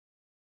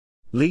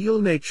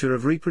Legal nature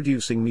of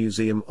reproducing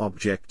museum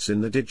objects in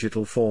the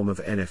digital form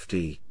of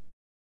NFT.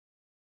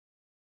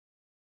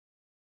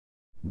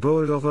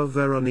 Borodova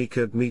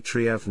Veronika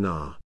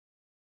Dmitrievna.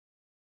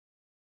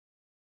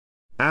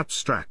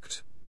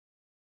 Abstract.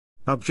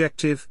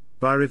 Objective,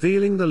 by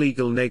revealing the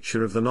legal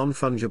nature of the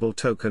non-fungible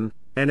token,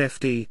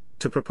 NFT,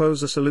 to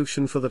propose a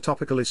solution for the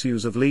topical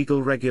issues of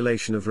legal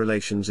regulation of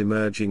relations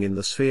emerging in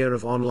the sphere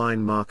of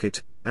online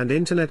market and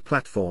internet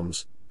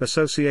platforms,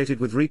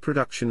 associated with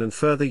reproduction and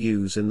further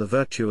use in the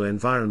virtual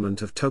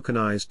environment of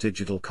tokenized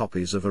digital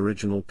copies of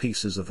original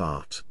pieces of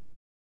art.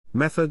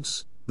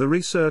 Methods. The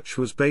research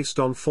was based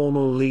on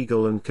formal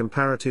legal and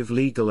comparative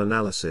legal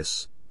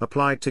analysis,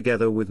 applied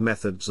together with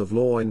methods of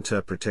law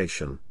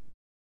interpretation.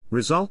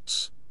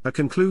 Results. A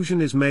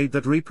conclusion is made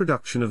that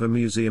reproduction of a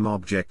museum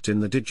object in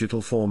the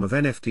digital form of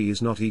NFT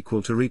is not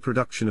equal to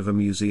reproduction of a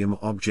museum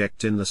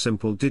object in the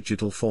simple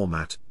digital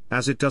format,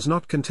 as it does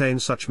not contain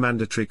such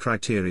mandatory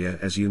criteria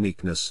as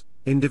uniqueness,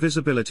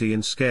 indivisibility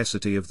and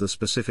scarcity of the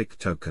specific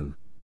token.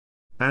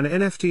 An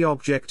NFT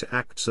object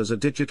acts as a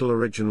digital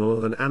original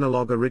of an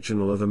analog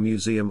original of a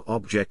museum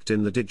object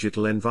in the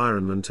digital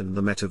environment and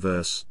the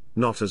metaverse,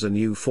 not as a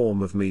new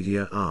form of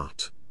media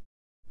art.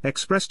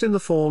 Expressed in the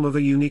form of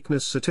a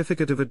uniqueness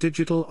certificate of a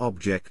digital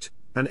object,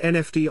 an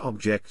NFT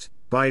object,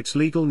 by its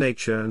legal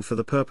nature and for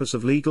the purpose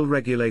of legal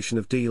regulation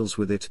of deals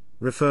with it,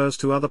 refers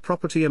to other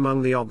property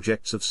among the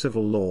objects of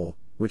civil law,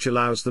 which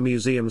allows the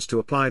museums to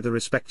apply the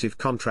respective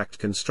contract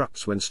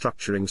constructs when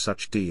structuring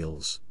such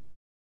deals.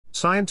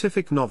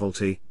 Scientific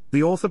novelty.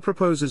 The author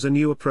proposes a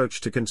new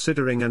approach to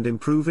considering and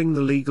improving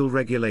the legal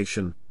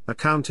regulation,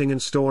 accounting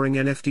and storing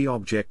NFT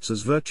objects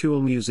as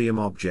virtual museum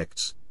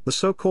objects, the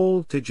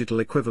so-called digital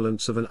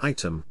equivalents of an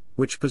item,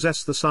 which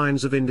possess the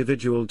signs of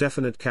individual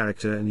definite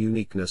character and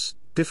uniqueness,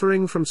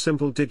 differing from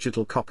simple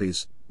digital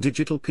copies,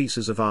 digital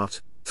pieces of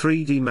art,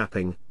 3D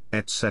mapping,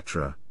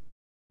 etc.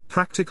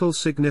 Practical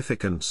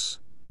significance.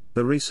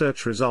 The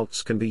research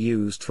results can be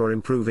used for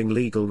improving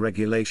legal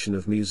regulation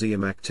of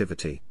museum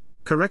activity,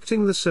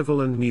 correcting the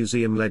civil and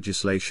museum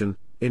legislation,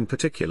 in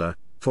particular,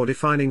 for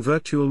defining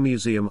virtual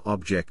museum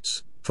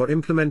objects, for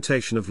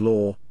implementation of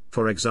law,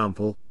 for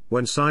example,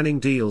 when signing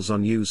deals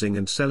on using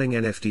and selling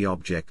NFT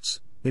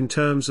objects, in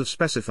terms of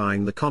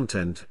specifying the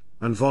content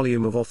and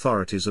volume of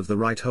authorities of the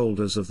right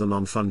holders of the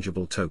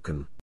non-fungible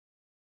token.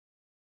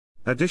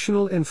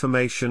 Additional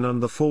information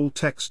and the full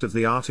text of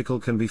the article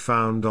can be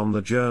found on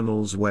the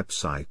journal's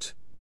website.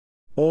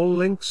 All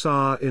links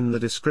are in the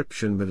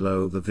description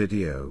below the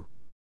video.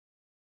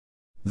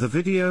 The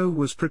video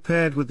was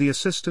prepared with the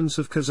assistance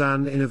of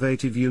Kazan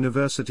Innovative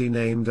University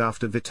named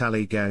after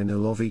Vitaly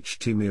Gainilovich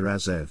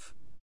Timirazov.